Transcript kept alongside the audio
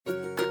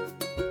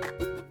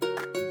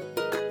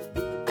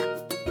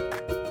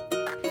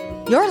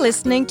You're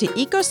listening to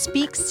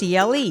EcoSpeak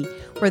CLE,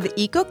 where the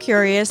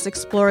eco-curious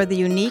explore the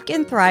unique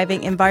and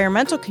thriving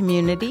environmental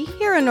community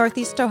here in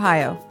Northeast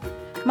Ohio.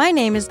 My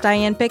name is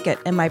Diane Bickett,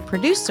 and my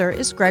producer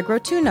is Greg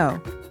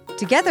Rotuno.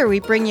 Together, we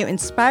bring you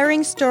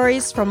inspiring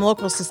stories from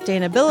local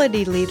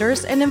sustainability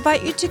leaders and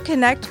invite you to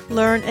connect,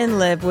 learn, and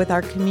live with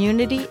our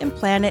community and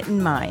planet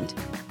in mind.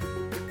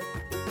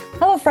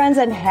 Hello, friends,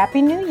 and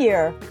Happy New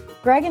Year!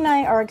 Greg and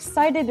I are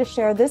excited to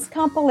share this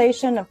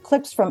compilation of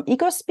clips from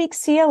EcoSpeak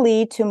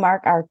CLE to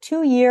mark our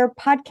 2-year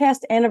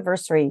podcast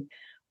anniversary.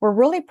 We're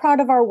really proud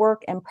of our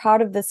work and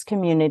proud of this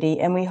community,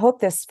 and we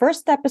hope this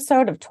first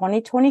episode of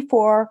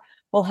 2024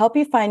 will help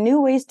you find new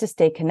ways to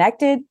stay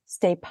connected,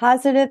 stay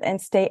positive, and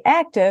stay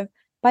active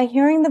by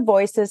hearing the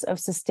voices of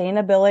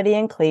sustainability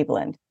in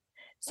Cleveland.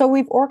 So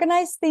we've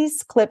organized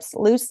these clips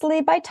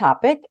loosely by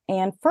topic,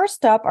 and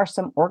first up are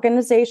some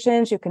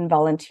organizations you can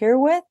volunteer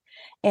with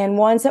and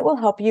ones that will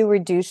help you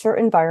reduce your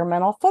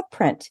environmental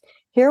footprint.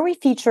 Here we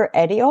feature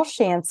Eddie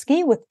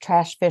Olshansky with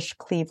Trashfish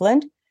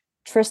Cleveland,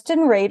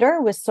 Tristan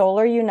Rader with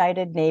Solar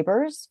United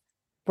Neighbors,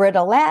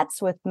 Britta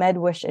Latz with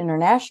MedWish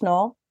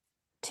International,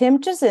 Tim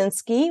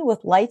Jasinski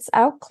with Lights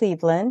Out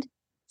Cleveland,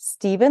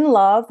 Stephen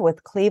Love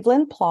with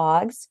Cleveland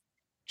Plogs,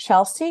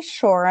 Chelsea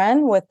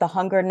Shoren with the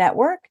Hunger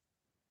Network,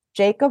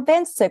 Jacob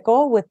Van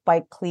Sickle with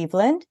Bike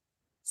Cleveland,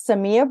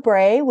 Samia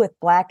Bray with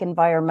Black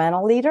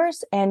Environmental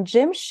Leaders, and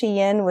Jim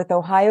Sheehan with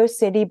Ohio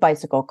City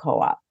Bicycle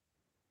Co-op.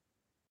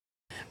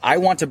 I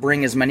want to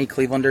bring as many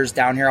Clevelanders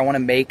down here. I want to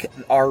make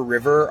our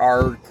river,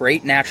 our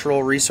great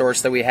natural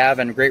resource that we have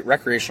and great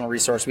recreational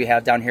resource we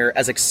have down here,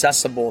 as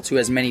accessible to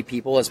as many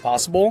people as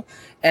possible.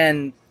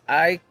 And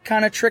I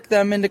kind of trick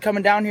them into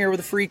coming down here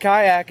with a free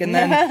kayak, and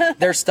then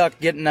they're stuck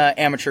getting an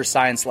amateur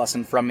science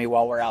lesson from me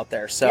while we're out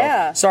there.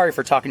 So Sorry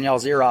for talking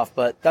y'all's ear off,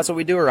 but that's what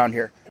we do around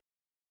here.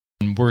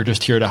 We're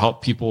just here to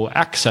help people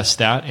access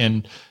that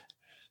and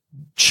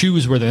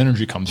choose where the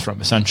energy comes from,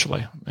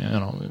 essentially.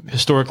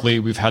 Historically,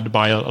 we've had to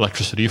buy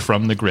electricity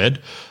from the grid,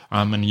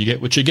 and you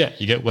get what you get.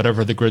 You get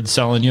whatever the grid's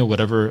selling you,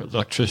 whatever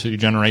electricity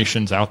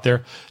generation's out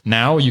there.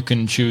 Now you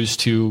can choose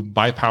to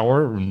buy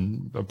power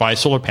and buy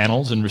solar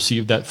panels and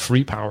receive that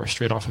free power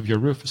straight off of your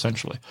roof,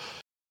 essentially.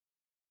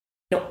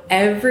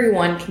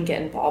 Everyone can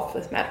get involved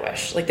with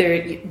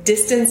MedWish.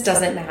 Distance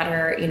doesn't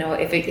matter.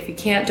 If you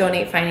can't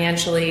donate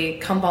financially,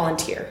 come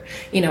volunteer.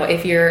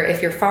 If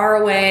you're far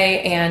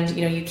away and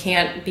you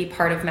can't be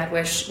part of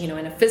MedWish,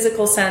 in a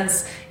physical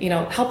sense,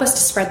 help us to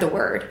spread the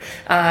word.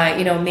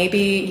 Maybe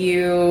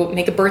you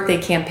make a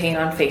birthday campaign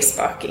on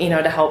Facebook,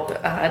 to help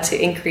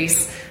to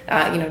increase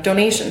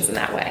donations in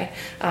that way.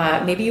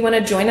 Maybe you want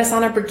to join us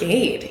on a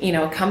brigade,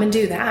 come and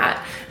do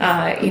that.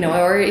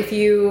 Or if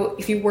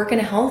you work in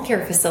a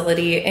healthcare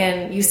facility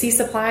and you see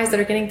supplies that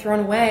are getting thrown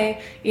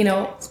away,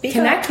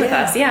 connect with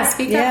us.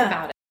 Speak up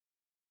about it.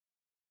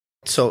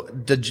 So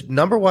the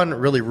number one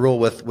really rule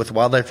with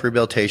wildlife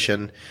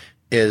rehabilitation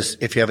is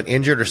if you have an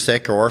injured or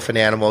sick or orphan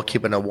animal,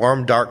 keep it in a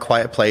warm, dark,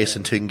 quiet place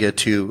until you can get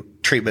to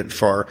treatment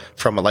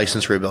from a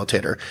licensed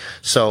rehabilitator.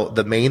 So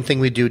the main thing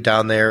we do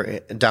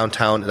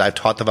downtown is I've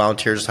taught the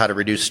volunteers how to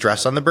reduce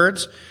stress on the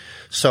birds.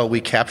 So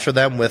we capture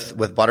them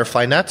with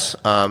butterfly nets,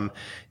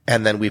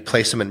 and then we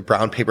place them in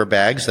brown paper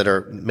bags that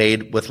are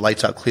made with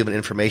Lights Out Cleveland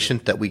information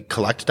that we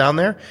collect down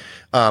there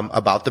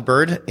about the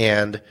bird,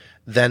 and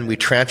then we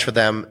transfer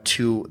them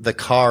to the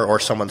car or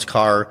someone's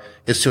car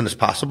as soon as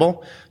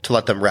possible to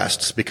let them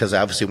rest, because they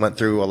obviously went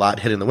through a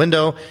lot hitting the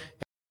window.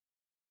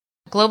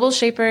 Global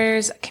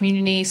Shapers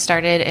community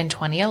started in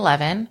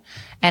 2011,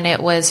 and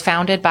it was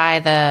founded by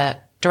the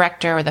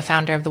director or the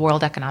founder of the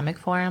World Economic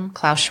Forum,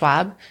 Klaus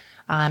Schwab.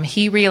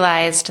 He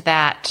realized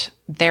that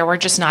there were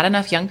just not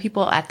enough young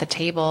people at the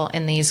table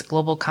in these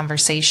global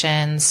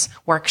conversations,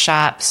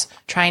 workshops,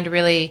 trying to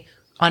really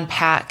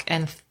unpack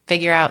and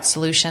figure out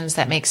solutions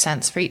that make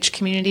sense for each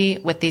community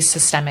with these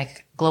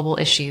systemic global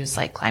issues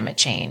like climate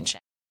change.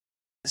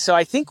 So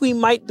I think we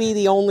might be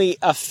the only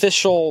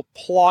official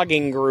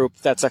plogging group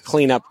that's a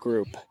cleanup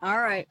group. All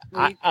right.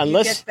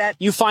 Unless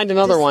you find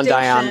another one,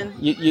 Diane,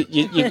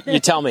 you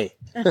tell me.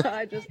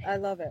 I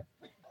love it.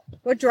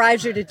 What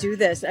drives you to do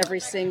this every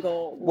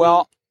single week?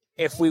 Well,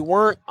 if we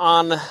weren't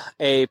on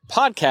a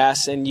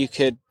podcast and you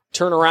could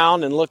turn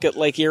around and look at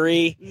Lake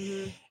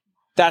Erie,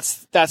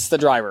 that's the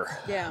driver.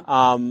 Yeah.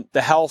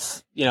 The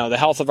health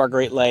of our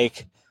Great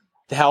Lake,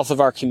 the health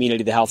of our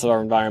community, the health of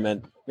our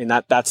environment. I mean,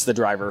 that's the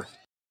driver.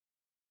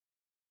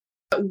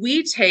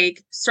 We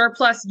take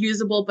surplus,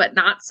 usable, but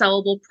not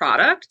sellable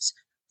product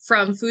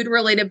from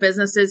food-related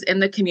businesses in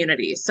the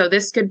community. So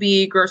this could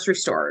be grocery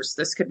stores.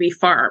 This could be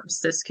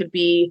farms. This could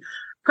be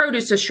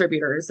produce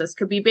distributors. This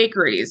could be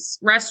bakeries,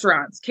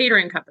 restaurants,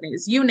 catering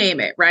companies, you name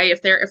it, right?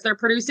 If they're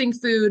producing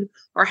food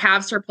or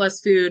have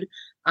surplus food,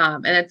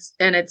 and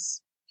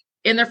it's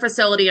in their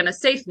facility in a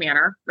safe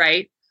manner,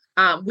 right?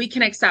 We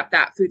can accept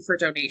that food for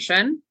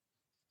donation.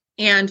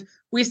 And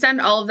we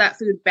send all of that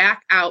food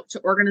back out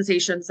to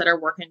organizations that are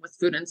working with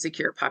food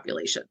insecure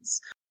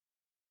populations.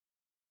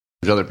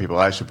 There's other people,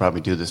 I should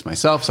probably do this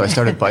myself. So I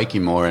started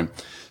biking more and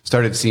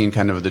started seeing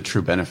kind of the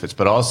true benefits,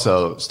 but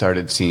also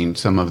started seeing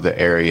some of the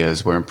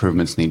areas where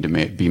improvements need to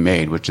be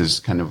made, which is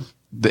kind of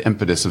the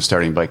impetus of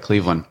starting Bike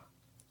Cleveland.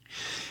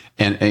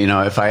 And,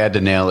 if I had to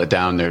nail it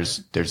down,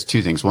 there's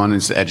two things. One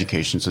is the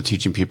education. So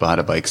teaching people how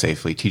to bike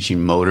safely,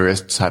 teaching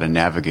motorists how to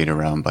navigate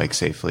around bike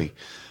safely.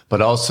 But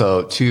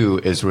also,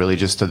 two, is really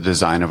just the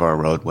design of our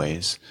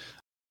roadways.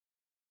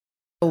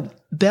 So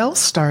Bell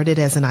started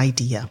as an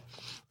idea.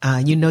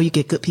 You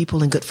get good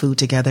people and good food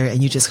together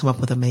and you just come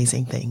up with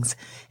amazing things.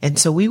 And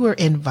so we were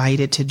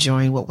invited to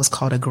join what was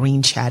called a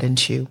Green Chat and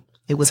Chew.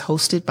 It was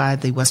hosted by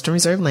the Western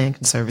Reserve Land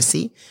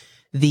Conservancy,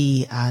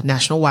 the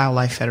National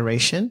Wildlife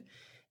Federation,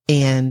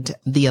 and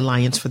the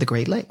Alliance for the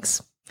Great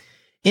Lakes.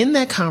 In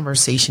that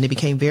conversation, it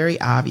became very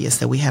obvious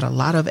that we had a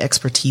lot of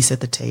expertise at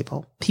the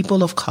table,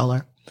 people of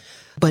color,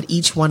 but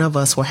each one of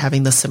us were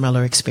having the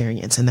similar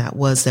experience. And that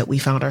was that we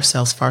found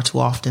ourselves far too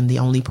often the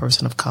only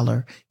person of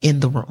color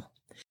in the room.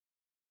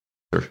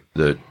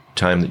 The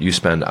time that you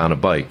spend on a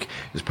bike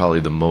is probably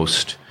the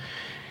most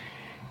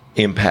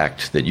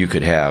impact that you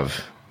could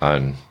have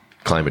on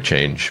climate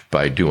change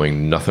by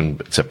doing nothing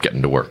except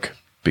getting to work.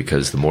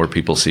 Because the more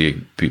people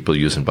see people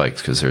using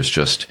bikes, because there's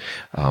just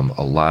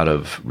a lot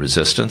of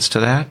resistance to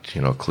that.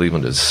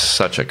 Cleveland is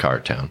such a car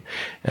town,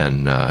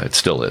 and it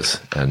still is.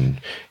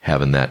 And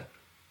having that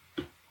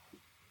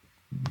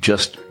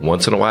just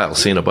once in a while,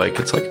 seeing a bike,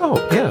 it's like,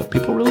 oh, yeah,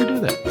 people really do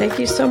that. Thank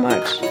you so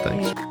much.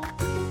 Thanks.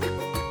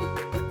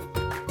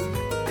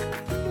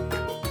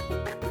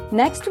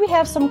 Next, we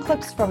have some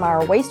clips from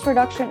our waste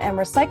reduction and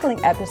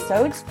recycling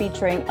episodes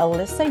featuring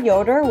Alyssa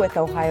Yoder with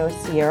Ohio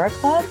Sierra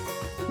Club,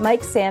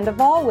 Mike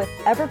Sandoval with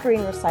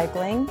Evergreen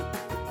Recycling,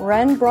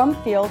 Ren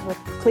Brumfield with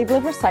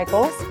Cleveland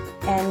Recycles,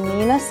 and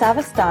Nina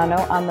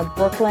Savastano on the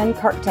Brooklyn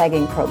Cart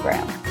Tagging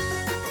Program.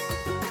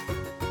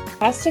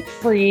 Plastic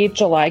Free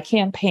July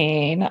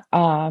campaign.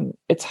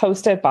 It's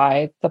hosted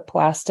by the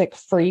Plastic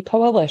Free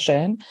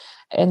Coalition,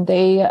 and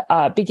they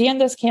began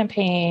this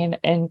campaign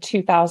in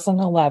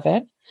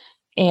 2011.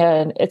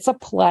 And it's a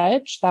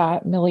pledge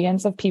that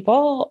millions of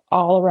people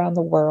all around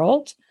the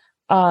world,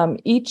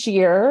 each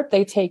year,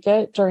 they take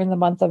it during the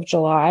month of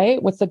July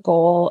with the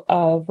goal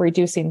of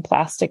reducing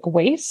plastic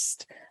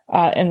waste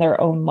in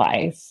their own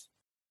life.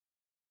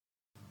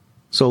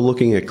 So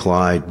looking at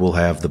Clyde, we'll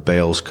have the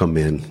bales come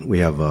in. We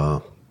have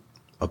a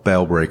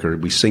bale breaker.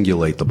 We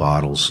singulate the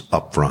bottles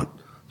up front.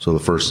 So the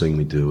first thing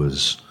we do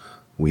is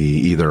we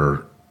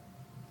either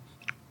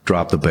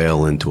drop the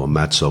bale into a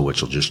mezzo,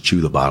 which will just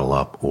chew the bottle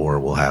up, or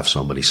we'll have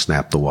somebody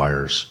snap the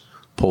wires,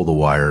 pull the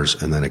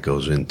wires, and then it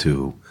goes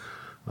into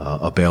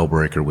a bale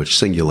breaker, which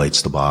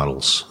singulates the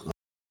bottles.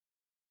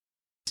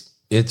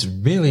 It's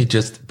really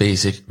just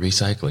basic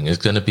recycling.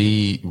 It's going to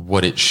be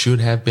what it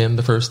should have been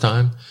the first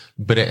time.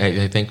 But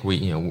I think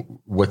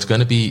what's going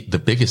to be the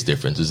biggest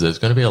difference is there's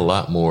going to be a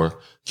lot more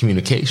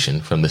communication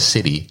from the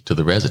city to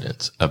the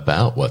residents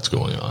about what's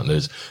going on.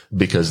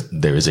 Because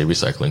there is a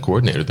recycling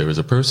coordinator. There is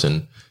a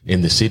person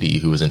in the city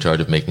who is in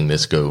charge of making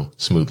this go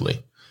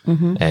smoothly.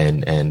 Mm-hmm.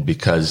 And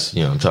because,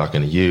 I'm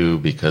talking to you,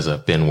 because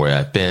I've been where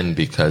I've been,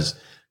 because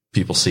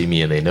people see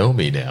me and they know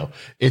me now,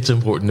 it's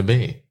important to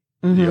me.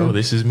 Mm-hmm.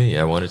 This is me.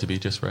 I want it to be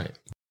just right.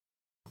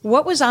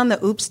 What was on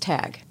the Oops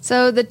tag?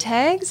 So the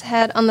tags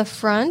had on the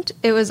front,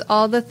 it was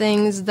all the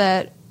things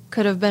that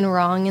could have been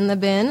wrong in the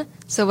bin.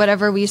 So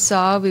whatever we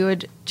saw, we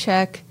would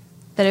check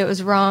that it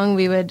was wrong.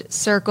 We would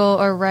circle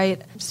or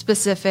write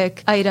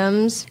specific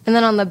items. And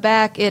then on the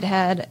back, it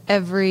had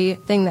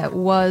everything that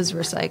was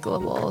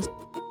recyclable.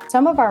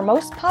 Some of our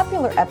most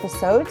popular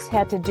episodes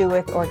had to do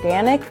with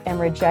organic and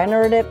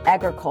regenerative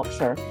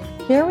agriculture.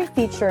 Here we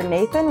feature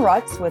Nathan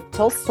Rutz with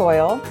Till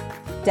Soil,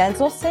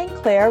 Denzel St.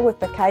 Clair with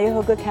the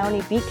Cuyahoga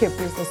County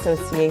Beekeepers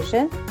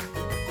Association,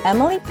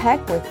 Emily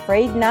Peck with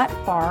Frayed Knot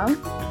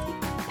Farm,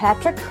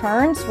 Patrick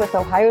Kearns with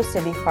Ohio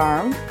City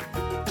Farm,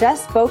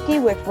 Jess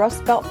Bokey with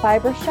Rust Belt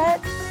Fiber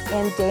Shed,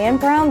 and Dan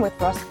Brown with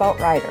Rust Belt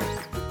Riders.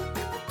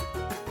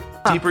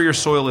 The deeper your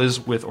soil is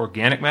with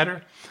organic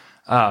matter,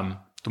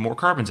 the more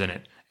carbon's in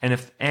it.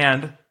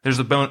 And there's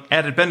the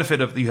added benefit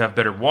of you have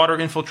better water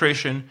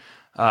infiltration,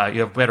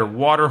 you have better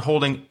water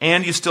holding,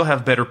 and you still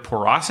have better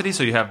porosity,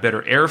 so you have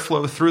better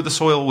airflow through the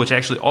soil, which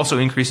actually also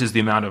increases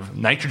the amount of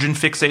nitrogen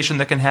fixation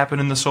that can happen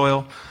in the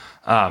soil,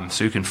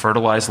 so you can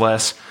fertilize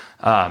less.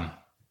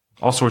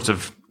 All sorts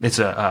of, it's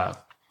a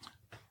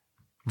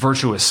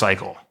virtuous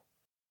cycle.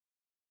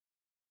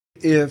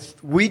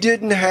 If we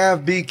didn't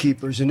have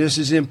beekeepers, and this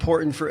is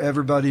important for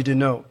everybody to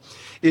know,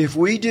 if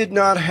we did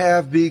not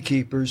have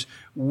beekeepers,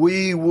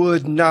 we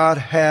would not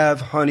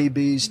have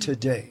honeybees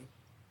today.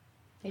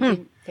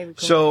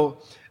 So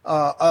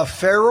a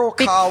feral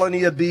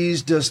colony of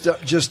bees just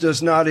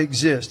does not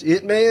exist.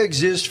 It may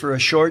exist for a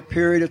short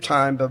period of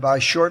time, but by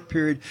short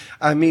period,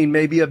 I mean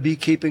maybe a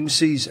beekeeping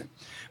season.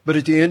 But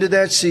at the end of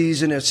that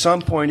season, at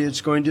some point,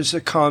 it's going to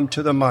succumb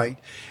to the mite.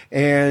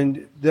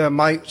 And the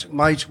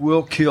mites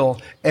will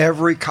kill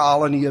every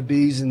colony of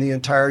bees in the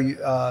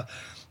entire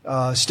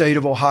state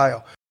of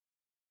Ohio.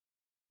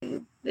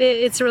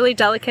 It's really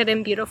delicate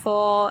and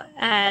beautiful,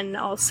 and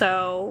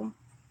also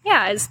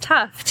is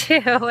tough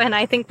too. And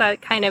I think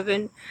that kind of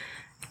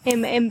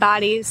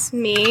embodies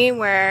me,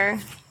 where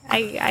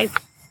I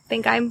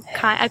think I'm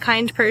a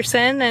kind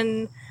person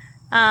and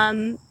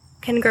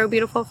can grow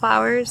beautiful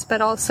flowers,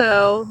 but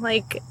also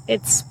like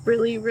it's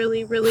really,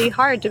 really, really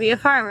hard to be a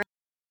farmer.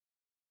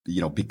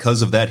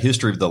 Because of that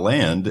history of the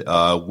land,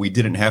 we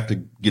didn't have to,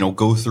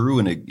 go through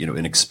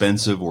an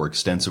expensive or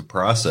extensive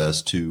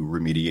process to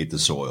remediate the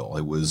soil.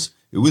 It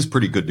was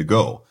pretty good to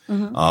go.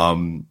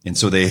 Mm-hmm. And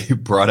so they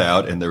brought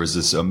out, and there was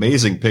this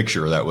amazing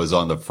picture that was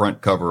on the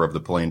front cover of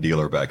the Plain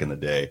Dealer back in the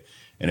day.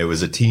 And it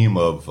was a team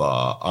of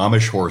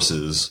Amish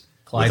horses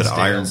with an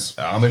iron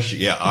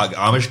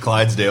Amish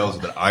Clydesdales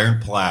with an iron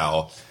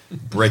plow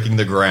breaking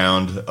the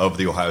ground of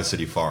the Ohio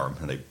City farm.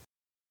 And they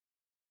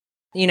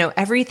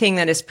everything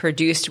that is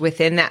produced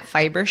within that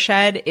fiber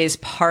shed is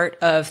part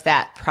of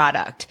that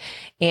product.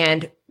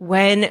 And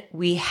when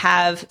we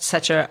have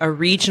such a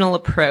regional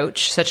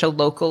approach, such a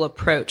local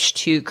approach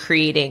to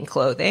creating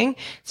clothing,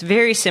 it's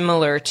very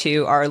similar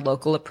to our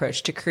local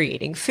approach to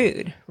creating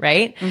food,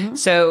 right? Mm-hmm.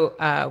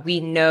 So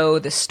we know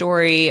the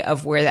story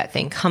of where that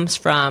thing comes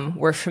from.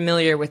 We're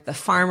familiar with the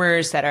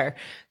farmers that are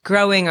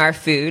growing our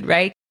food,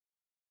 right?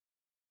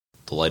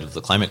 The light of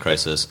the climate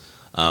crisis,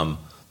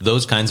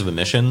 those kinds of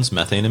emissions,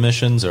 methane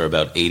emissions, are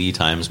about 80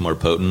 times more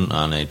potent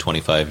on a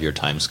 25-year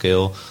time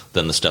scale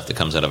than the stuff that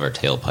comes out of our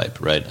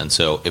tailpipe, right? And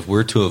so if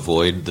we're to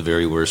avoid the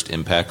very worst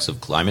impacts of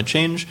climate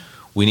change,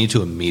 we need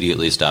to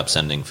immediately stop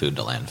sending food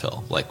to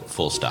landfill, like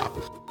full stop.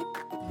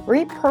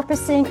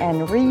 Repurposing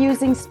and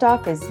reusing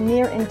stuff is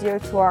near and dear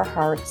to our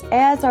hearts,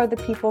 as are the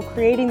people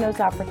creating those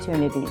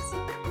opportunities.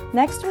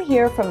 Next, we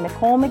hear from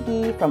Nicole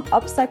McGee from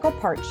Upcycle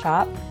Part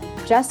Shop,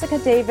 Jessica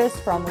Davis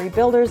from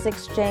Rebuilders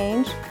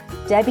Exchange,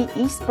 Debbie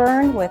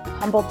Eastburn with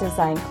Humboldt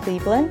Design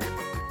Cleveland,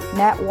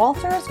 Matt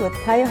Walters with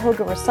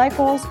Cuyahoga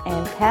Recycles,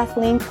 and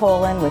Kathleen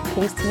Colin with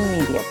KC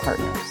Media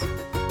Partners.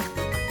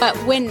 But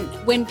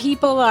when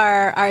people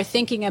are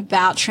thinking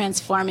about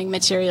transforming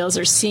materials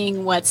or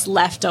seeing what's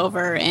left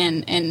over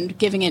and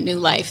giving it new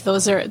life,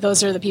 those are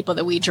the people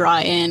that we draw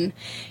in.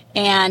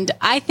 And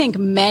I think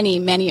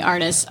many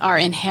artists are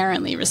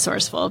inherently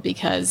resourceful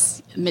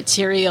because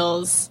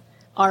materials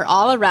are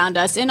all around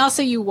us. And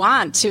also you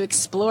want to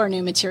explore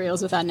new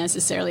materials without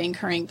necessarily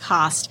incurring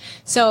cost.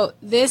 So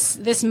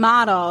this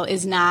model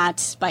is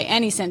not by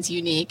any sense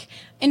unique.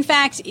 In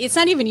fact, it's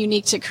not even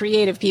unique to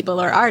creative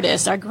people or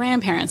artists. Our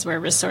grandparents were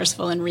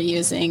resourceful in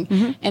reusing,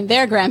 mm-hmm. and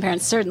their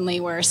grandparents certainly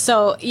were.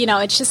 So,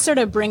 it's just sort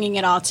of bringing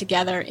it all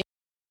together.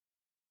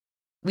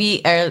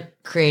 We are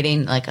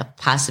creating like a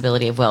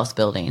possibility of wealth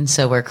building.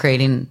 So we're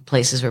creating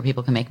places where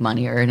people can make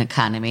money or an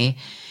economy.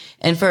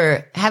 And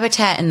for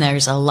Habitat, and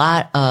there's a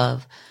lot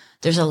of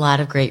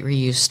great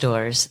reuse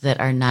stores that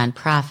are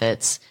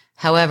nonprofits.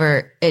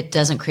 However, it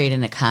doesn't create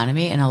an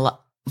economy. And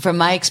from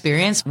my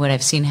experience, what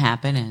I've seen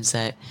happen is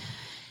that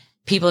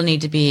people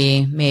need to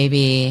be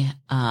maybe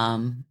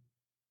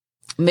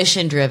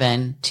mission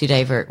driven to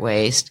divert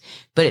waste,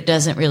 but it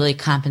doesn't really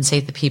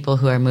compensate the people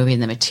who are moving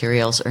the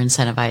materials or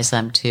incentivize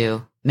them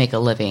to make a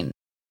living.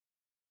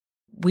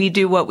 We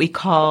do what we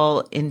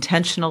call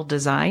intentional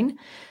design.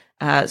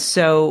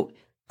 So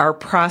our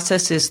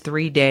process is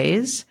 3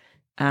 days.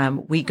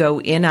 We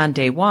go in on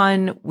day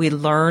one. We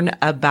learn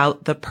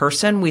about the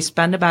person. We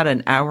spend about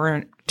an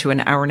hour to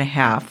an hour and a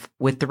half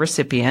with the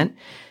recipient.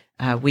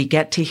 We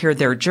get to hear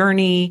their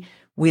journey.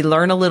 We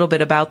learn a little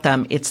bit about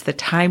them. It's the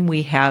time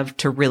we have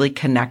to really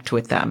connect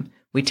with them.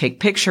 We take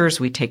pictures.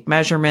 We take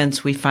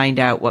measurements. We find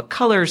out what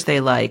colors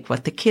they like,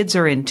 what the kids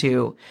are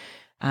into,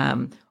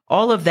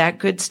 all of that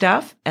good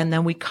stuff. And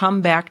then we come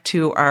back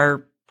to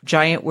our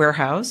giant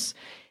warehouse.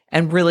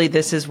 And really,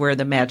 this is where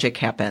the magic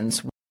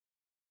happens.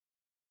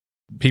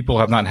 People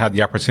have not had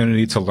the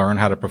opportunity to learn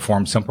how to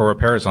perform simple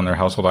repairs on their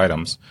household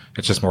items.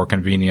 It's just more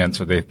convenient.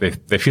 So they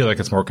feel like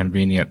it's more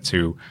convenient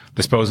to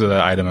dispose of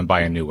that item and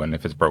buy a new one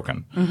if it's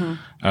broken.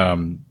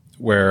 Mm-hmm.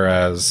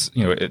 Whereas,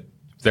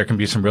 there can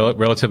be some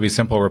relatively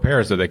simple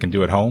repairs that they can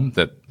do at home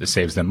that it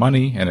saves them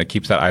money and it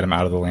keeps that item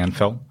out of the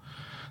landfill.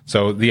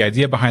 So the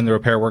idea behind the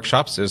repair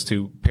workshops is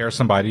to pair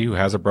somebody who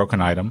has a broken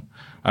item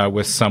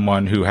with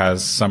someone who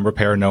has some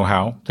repair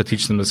know-how to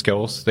teach them the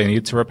skills they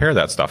need to repair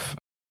that stuff.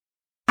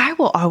 I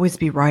will always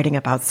be writing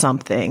about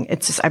something.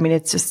 It's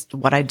just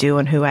what I do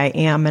and who I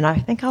am. And I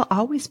think I'll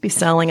always be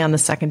selling on the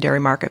secondary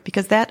market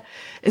because that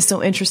is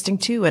so interesting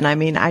too. And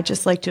I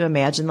just like to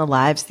imagine the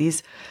lives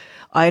these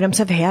items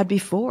have had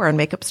before and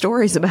make up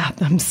stories about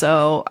them.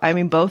 So,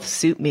 both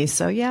suit me.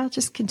 So yeah, I'll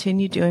just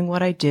continue doing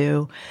what I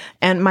do.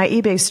 And my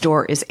eBay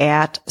store is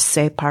at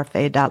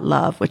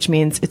cestparfait.love, which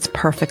means it's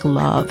perfect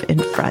love in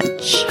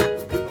French.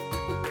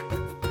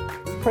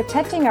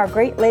 Protecting our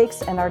Great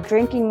Lakes and our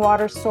drinking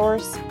water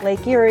source,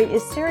 Lake Erie,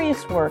 is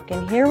serious work,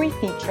 and here we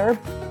feature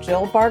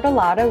Jill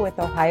Bartolotta with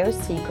Ohio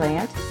Sea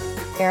Grant,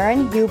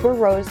 Aaron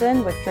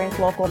Huber-Rosen with Drink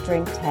Local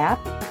Drink Tap,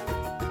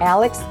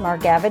 Alex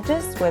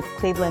Margavages with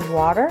Cleveland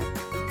Water,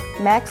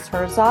 Max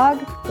Herzog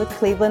with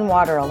Cleveland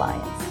Water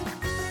Alliance.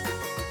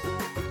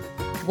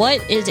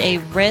 What is a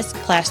risk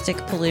plastic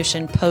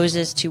pollution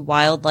poses to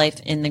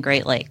wildlife in the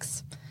Great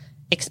Lakes?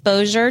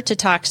 exposure to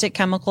toxic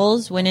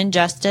chemicals when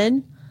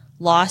ingested,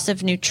 loss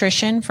of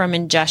nutrition from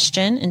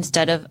ingestion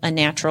instead of a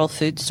natural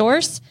food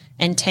source,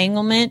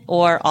 entanglement,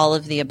 or all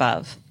of the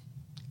above.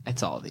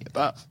 It's all of the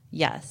above.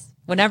 Yes.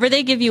 Whenever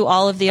they give you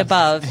all of the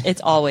above,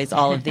 it's always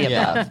all of the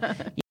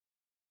above.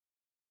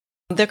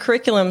 The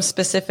curriculum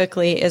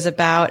specifically is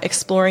about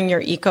exploring your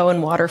eco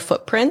and water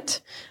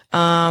footprint.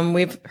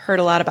 We've heard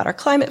a lot about our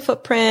climate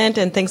footprint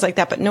and things like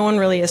that, but no one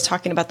really is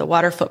talking about the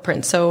water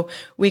footprint. So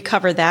we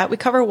cover that. We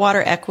cover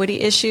water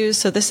equity issues.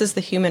 So this is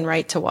the human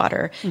right to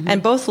water. Mm-hmm.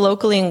 And both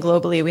locally and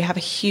globally, we have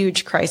a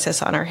huge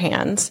crisis on our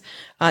hands.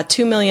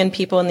 2 million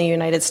people in the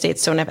United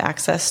States don't have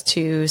access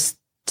to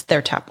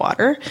their tap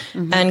water.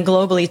 Mm-hmm. And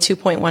globally,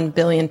 2.1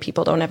 billion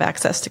people don't have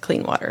access to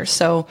clean water.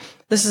 So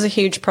this is a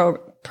huge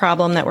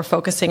problem that we're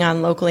focusing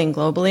on locally and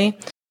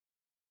globally.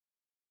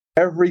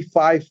 Every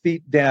 5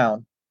 feet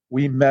down,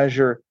 we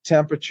measure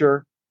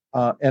temperature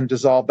and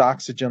dissolved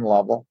oxygen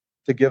level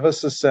to give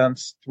us a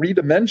sense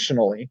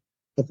 3-dimensionally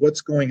of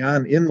what's going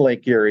on in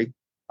Lake Erie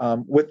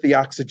with the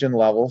oxygen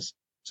levels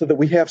so that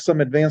we have some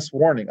advanced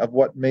warning of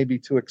what may be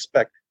to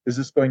expect. Is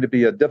this going to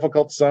be a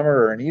difficult summer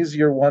or an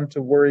easier one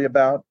to worry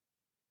about?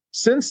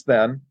 Since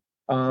then,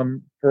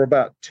 for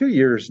about 2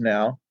 years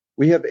now,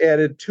 we have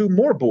added 2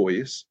 more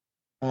buoys,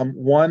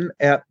 one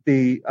at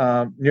the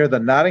near the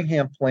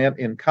Nottingham plant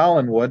in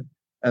Collinwood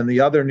and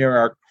the other near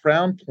our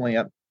Crown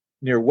plant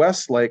near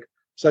Westlake,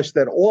 such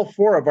that all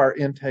 4 of our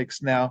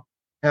intakes now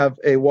have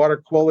a water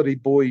quality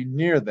buoy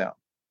near them.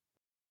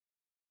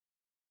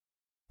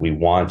 We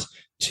want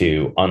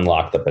to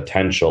unlock the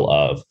potential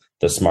of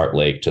the smart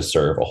lake to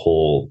serve a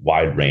whole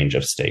wide range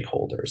of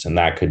stakeholders. And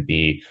that could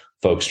be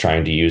folks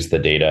trying to use the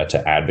data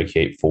to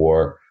advocate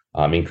for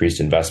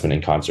increased investment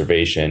in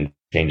conservation,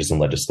 changes in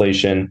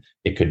legislation.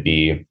 It could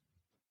be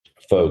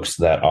folks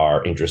that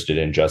are interested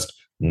in just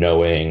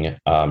knowing,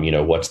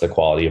 what's the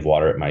quality of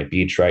water at my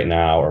beach right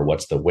now, or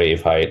what's the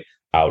wave height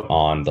out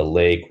on the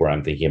lake where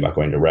I'm thinking about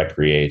going to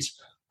recreate.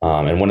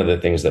 And one of the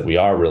things that we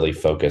are really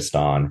focused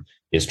on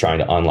is trying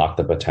to unlock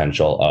the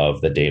potential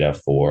of the data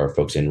for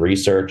folks in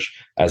research,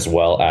 as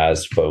well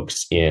as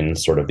folks in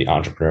sort of the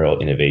entrepreneurial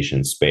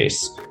innovation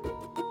space.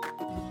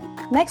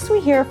 Next,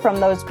 we hear from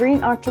those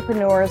green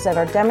entrepreneurs that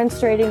are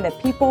demonstrating that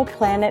people,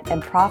 planet,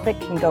 and profit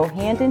can go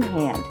hand in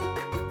hand.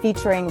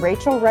 Featuring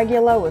Rachel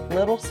Regula with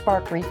Little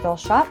Spark Refill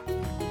Shop,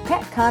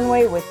 Pat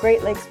Conway with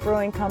Great Lakes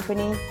Brewing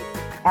Company,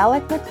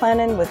 Alec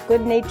McLennan with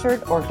Good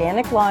Natured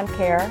Organic Lawn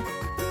Care,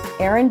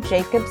 Aaron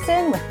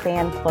Jacobson with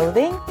Fan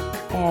Clothing,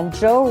 and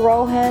Joe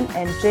Rohan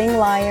and Jing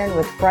Lyon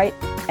with Bright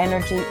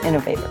Energy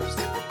Innovators.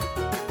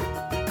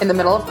 In the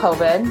middle of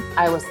COVID,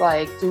 I was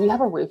like, do we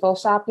have a refill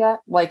shop yet?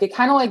 Like, it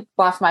kind of like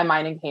left my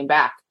mind and came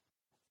back.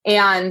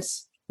 And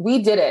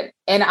we did it.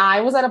 And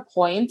I was at a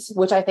point,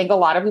 which I think a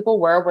lot of people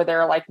were, where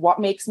they're like, what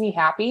makes me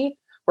happy?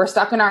 We're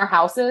stuck in our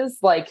houses.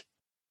 Like,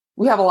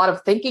 we have a lot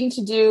of thinking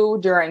to do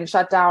during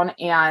shutdown.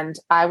 And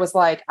I was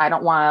like, I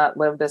don't want to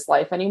live this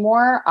life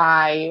anymore.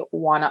 I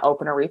want to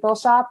open a refill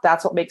shop.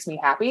 That's what makes me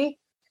happy.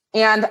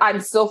 And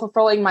I'm still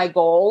fulfilling my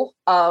goal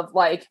of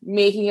like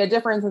making a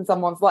difference in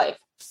someone's life.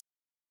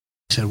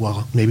 Said,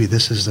 well, maybe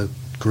this is a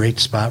great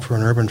spot for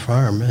an urban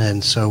farm,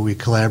 and so we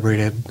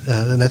collaborated.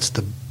 And that's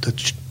the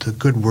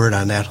good word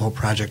on that whole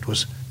project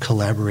was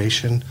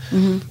collaboration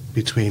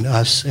between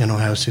us and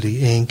Ohio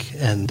City Inc.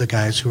 and the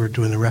guys who were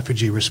doing the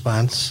refugee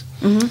response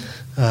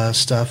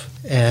stuff.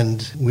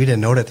 And we didn't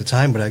know it at the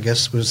time, but I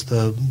guess it was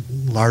the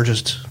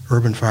largest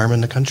urban farm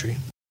in the country.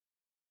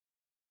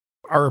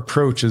 Our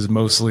approach is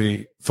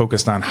mostly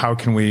focused on how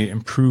can we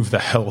improve the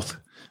health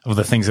of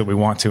the things that we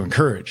want to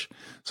encourage.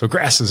 So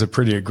grass is a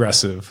pretty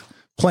aggressive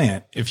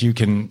plant. If you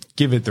can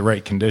give it the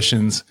right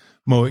conditions,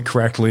 mow it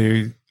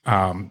correctly,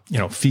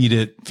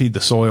 feed the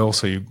soil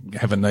so you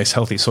have a nice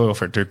healthy soil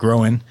for it to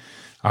grow in.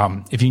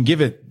 If you can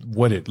give it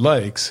what it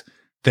likes,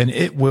 then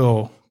it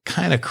will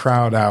kind of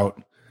crowd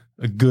out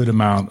a good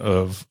amount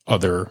of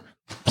other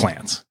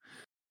plants.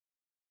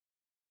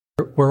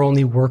 We're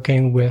only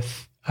working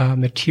with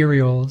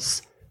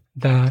materials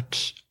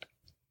that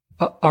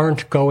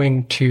aren't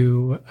going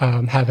to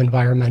have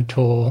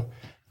environmental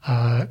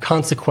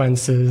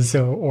consequences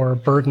or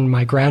burden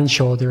my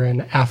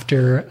grandchildren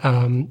after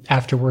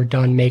we're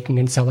done making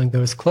and selling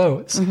those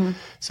clothes. Mm-hmm.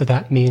 So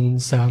that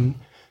means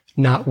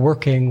not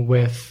working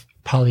with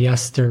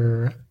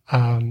polyester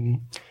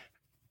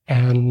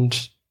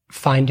and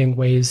finding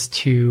ways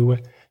to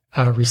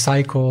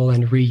recycle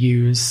and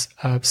reuse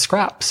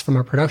scraps from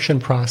our production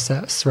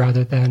process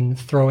rather than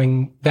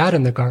throwing that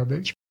in the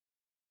garbage.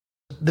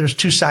 There's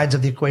 2 sides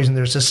of the equation.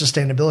 There's the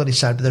sustainability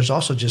side, but there's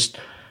also just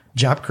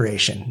job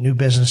creation, new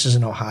businesses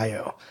in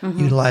Ohio,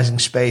 utilizing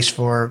space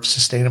for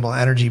sustainable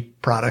energy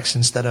products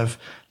instead of,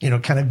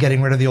 kind of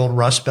getting rid of the old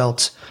Rust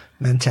Belt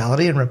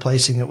mentality and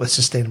replacing it with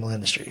sustainable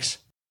industries.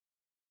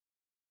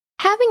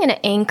 Having an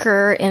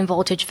anchor in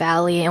Voltage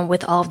Valley and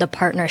with all of the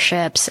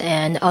partnerships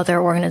and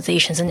other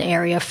organizations in the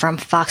area from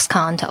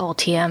Foxconn to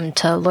Ultium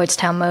to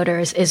Lordstown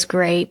Motors is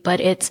great,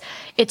 but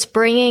it's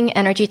bringing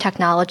energy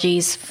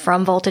technologies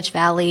from Voltage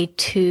Valley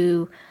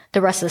to the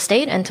rest of the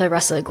state and to the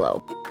rest of the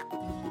globe.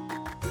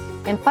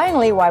 And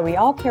finally, why we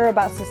all care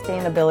about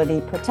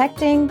sustainability,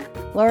 protecting,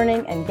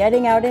 learning, and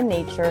getting out in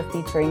nature,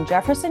 featuring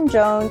Jefferson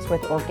Jones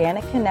with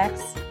Organic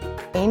Connects,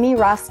 Amy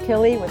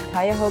Roskilly with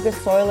Cuyahoga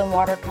Soil and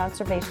Water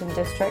Conservation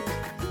District,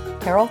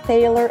 Carol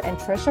Thaler and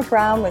Tricia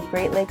Brown with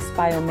Great Lakes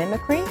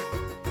Biomimicry,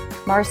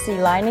 Marcy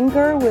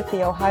Leininger with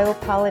the Ohio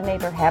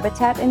Pollinator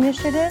Habitat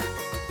Initiative,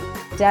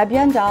 Deb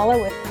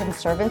Yandala with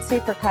Conservancy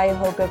for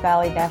Cuyahoga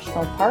Valley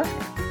National Park,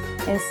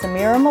 and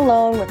Samira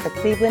Malone with the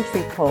Cleveland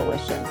Tree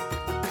Coalition.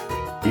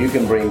 You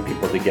can bring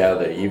people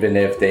together, even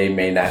if they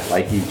may not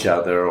like each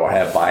other or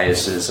have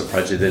biases or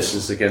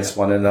prejudices against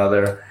one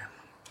another,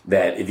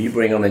 that if you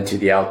bring them into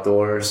the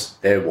outdoors,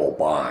 they will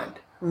bond.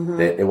 Mm-hmm.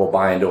 They will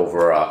bond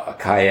over a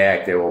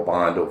kayak, they will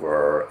bond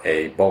over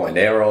a bow and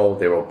arrow,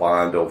 they will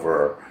bond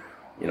over,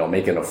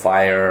 making a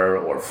fire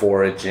or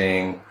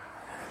foraging,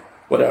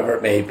 whatever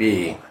it may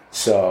be.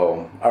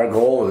 So our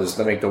goal is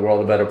to make the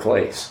world a better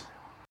place.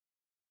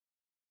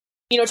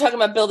 Talking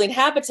about building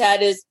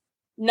habitat is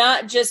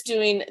not just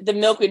doing the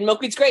milkweed.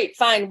 Milkweed's great,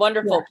 fine,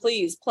 wonderful,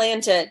 please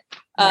plant it.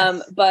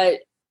 Yes. But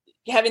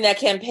having that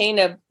campaign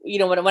of,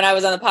 when I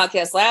was on the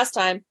podcast last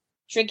time,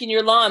 shrinking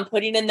your lawn,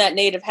 putting in that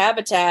native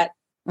habitat,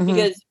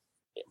 because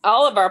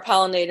all of our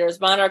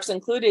pollinators, monarchs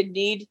included,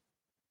 need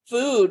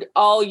food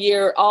all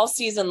year, all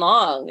season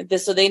long.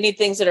 So they need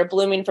things that are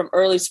blooming from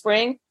early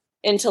spring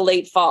into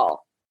late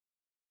fall.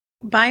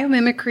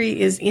 Biomimicry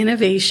is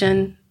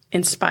innovation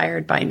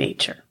inspired by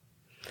nature.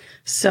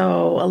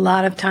 So a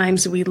lot of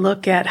times we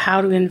look at how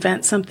to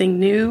invent something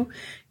new,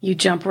 you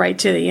jump right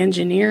to the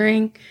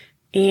engineering,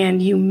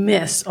 and you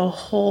miss a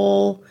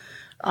whole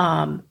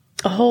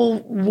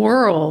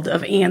world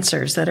of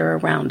answers that are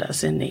around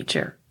us in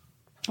nature.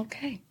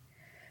 Okay.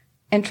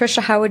 And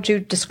Tricia, how would you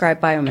describe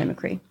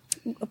biomimicry?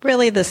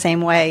 Really the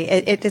same way.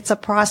 It's a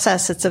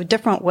process. It's a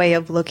different way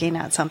of looking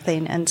at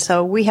something. And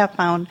so we have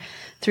found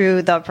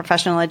through the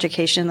professional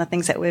education, the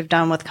things that we've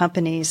done with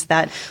companies,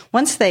 that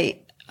once they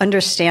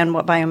understand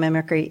what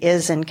biomimicry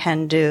is and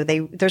can do,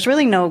 there's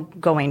really no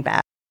going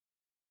back.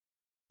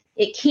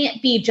 It can't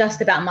be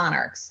just about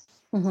monarchs.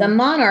 Mm-hmm. The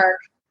monarch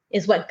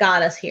is what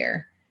got us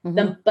here.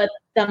 Mm-hmm. But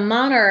the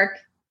monarch,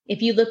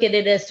 if you look at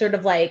it as sort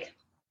of like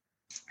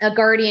a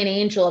guardian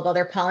angel of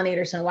other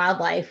pollinators and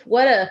wildlife,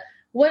 what a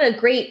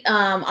great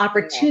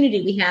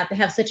opportunity we have to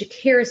have such a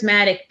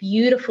charismatic,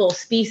 beautiful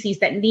species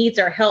that needs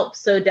our help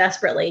so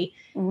desperately.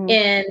 Mm-hmm.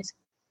 And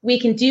we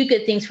can do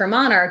good things for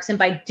monarchs. And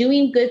by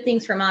doing good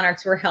things for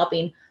monarchs, we're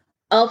helping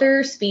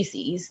other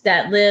species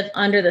that live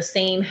under the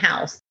same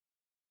house.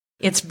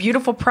 It's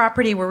beautiful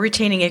property. We're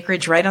retaining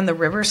acreage right on the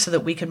river so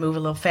that we can move a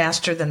little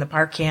faster than the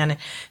park can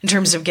in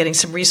terms of getting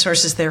some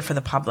resources there for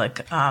the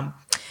public.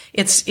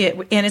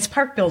 It's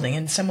park building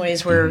in some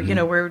ways where,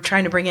 we're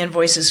trying to bring in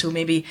voices who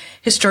maybe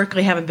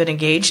historically haven't been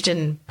engaged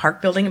in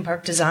park building and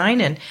park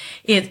design. And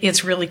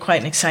it's really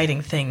quite an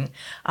exciting thing.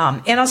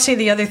 And I'll say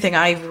the other thing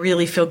I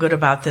really feel good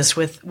about this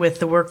with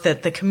the work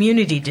that the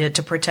community did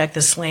to protect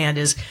this land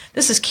is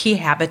this is key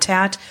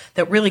habitat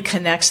that really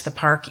connects the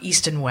park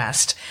east and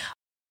west.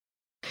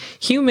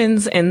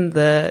 Humans and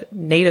the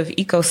native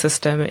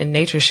ecosystem and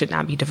nature should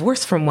not be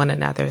divorced from one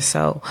another.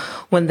 So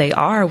when they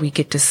are, we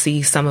get to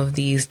see some of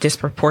these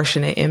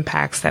disproportionate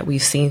impacts that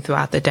we've seen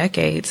throughout the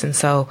decades. And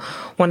so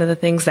one of the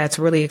things that's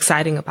really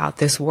exciting about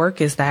this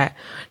work is that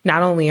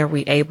not only are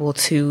we able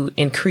to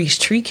increase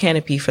tree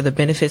canopy for the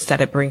benefits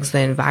that it brings the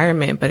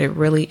environment, but it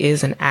really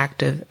is an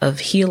act of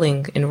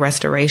healing and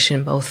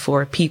restoration, both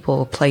for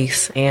people,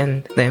 place,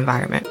 and the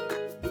environment.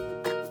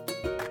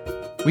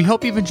 We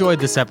hope you've enjoyed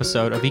this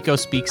episode of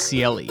EcoSpeak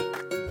CLE.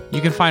 You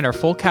can find our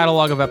full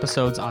catalog of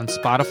episodes on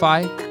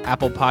Spotify,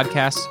 Apple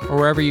Podcasts, or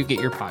wherever you get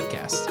your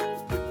podcasts.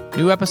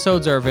 New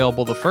episodes are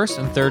available the first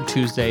and third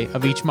Tuesday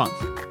of each month.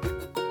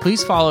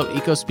 Please follow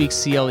EcoSpeak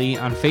CLE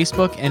on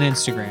Facebook and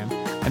Instagram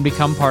and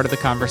become part of the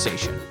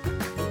conversation.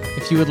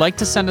 If you would like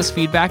to send us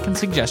feedback and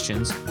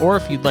suggestions, or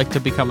if you'd like to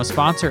become a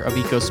sponsor of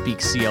EcoSpeak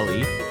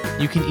CLE,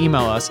 you can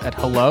email us at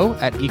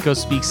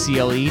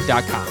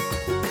hello@ecospeakcle.com.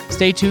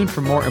 Stay tuned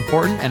for more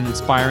important and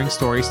inspiring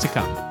stories to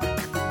come.